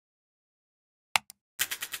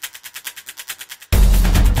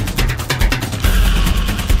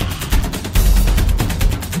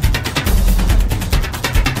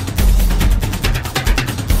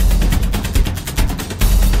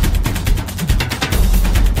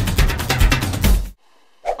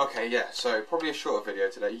Okay, yeah, so probably a shorter video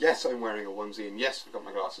today. Yes, I'm wearing a onesie, and yes, I've got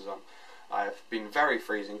my glasses on. I've been very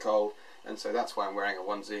freezing cold, and so that's why I'm wearing a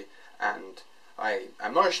onesie, and I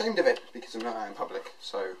am not ashamed of it, because I'm not out in public,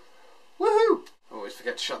 so woohoo! Always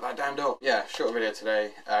forget to shut that damn door. Yeah, shorter video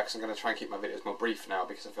today, because I'm going to try and keep my videos more brief now,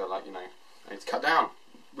 because I feel like, you know, I need to cut down,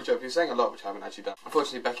 which I've been saying a lot, which I haven't actually done.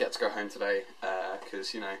 Unfortunately, Becky had to go home today,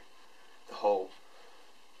 because, you know, the whole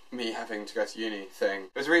me having to go to uni thing.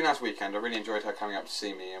 It was a really nice weekend. I really enjoyed her coming up to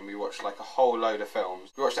see me, and we watched like a whole load of films.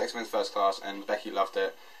 We watched X-Men's First Class, and Becky loved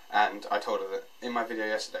it, and I told her that in my video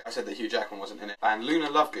yesterday, I said that Hugh Jackman wasn't in it, and Luna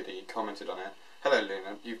Lovegoody commented on it. Hello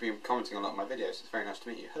Luna, you've been commenting on a lot of my videos, it's very nice to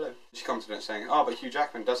meet you, hello. She commented on it saying, oh, but Hugh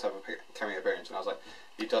Jackman does have a cameo appearance, and I was like,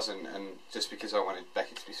 he doesn't, and just because I wanted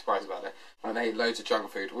Becky to be surprised about it. And I ate loads of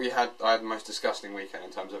junk food. I had the most disgusting weekend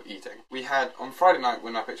in terms of eating. We had, on Friday night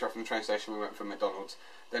when I picked her up from the train station, we went for McDonald's.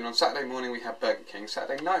 Then on Saturday morning we had Burger King,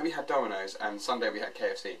 Saturday night we had Domino's, and Sunday we had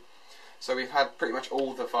KFC. So we've had pretty much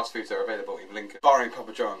all the fast foods that are available in Lincoln, barring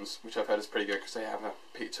Papa John's, which I've heard is pretty good because they have a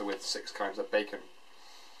pizza with 6 kinds of bacon.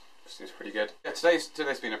 Which seems pretty good. Yeah, today's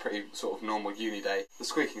been a pretty sort of normal uni day. The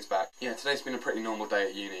squeaking's back. Yeah, today's been a pretty normal day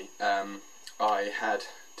at uni. I had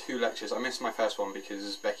 2 lectures. I missed my first one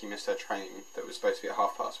because Becky missed her train that was supposed to be at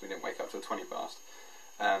past. We didn't wake up till 20 past.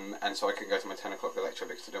 And so I couldn't go to my 10 o'clock lecture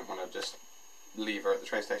because I didn't want to just leave her at the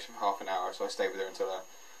train station for half an hour, so I stayed with her until her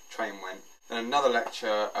train went. Then another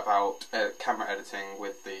lecture about camera editing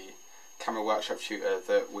with the camera workshop tutor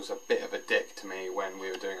that was a bit of a dick to me when we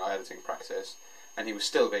were doing our editing practice, and he was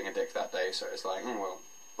still being a dick that day, so it's like, well,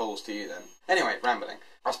 balls to you then. Anyway, rambling.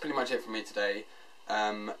 That's pretty much it for me today.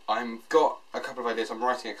 I've got a couple of ideas. I'm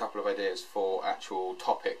writing a couple of ideas for actual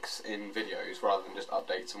topics in videos rather than just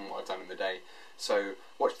updates on what I've done in the day. So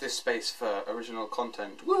watch this space for original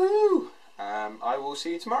content. Woohoo! I will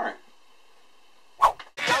see you tomorrow.